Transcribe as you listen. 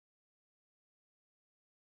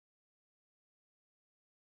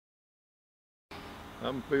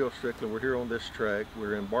I'm Bill Strickland. We're here on this track.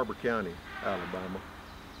 We're in Barber County, Alabama.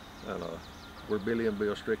 And we're Billy and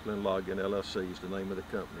Bill Strickland Logging LLC is the name of the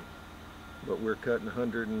company. But we're cutting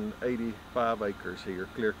 185 acres here,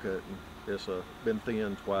 clear cutting. It's been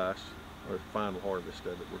thinned twice. Our final harvest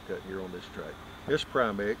of it we're cutting here on this track. It's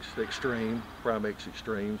Primex Xtremes.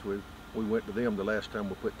 We went to them the last time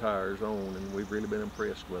we put tires on, and we've really been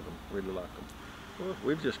impressed with them. Really like them. Well,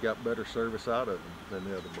 we've just got better service out of them than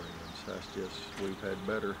the other brands. That's just, we've had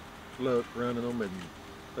better luck running them, and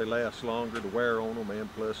they last longer, the wear on them,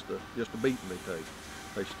 and plus just the beating they take.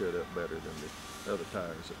 They stood up better than the other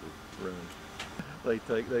tires that we run.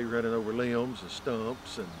 They running over limbs and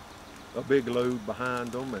stumps and a big load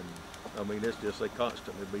behind them, and I mean, it's just, they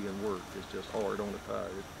constantly being worked. It's just hard on the tire.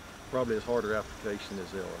 Probably as harder application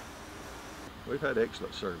as ever. We've had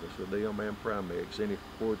excellent service with them and Primex. Any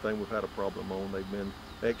thing we've had a problem on, they've been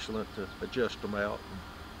excellent to adjust them out and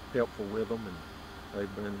helpful with them,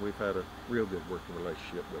 and we've had a real good working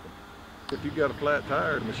relationship with them. If you've got a flat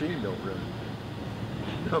tire, the machine don't run.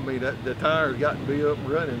 I mean, the tire's got to be up and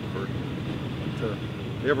running for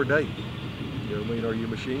every day. You know what I mean? Or your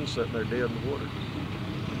machine's sitting there dead in the water.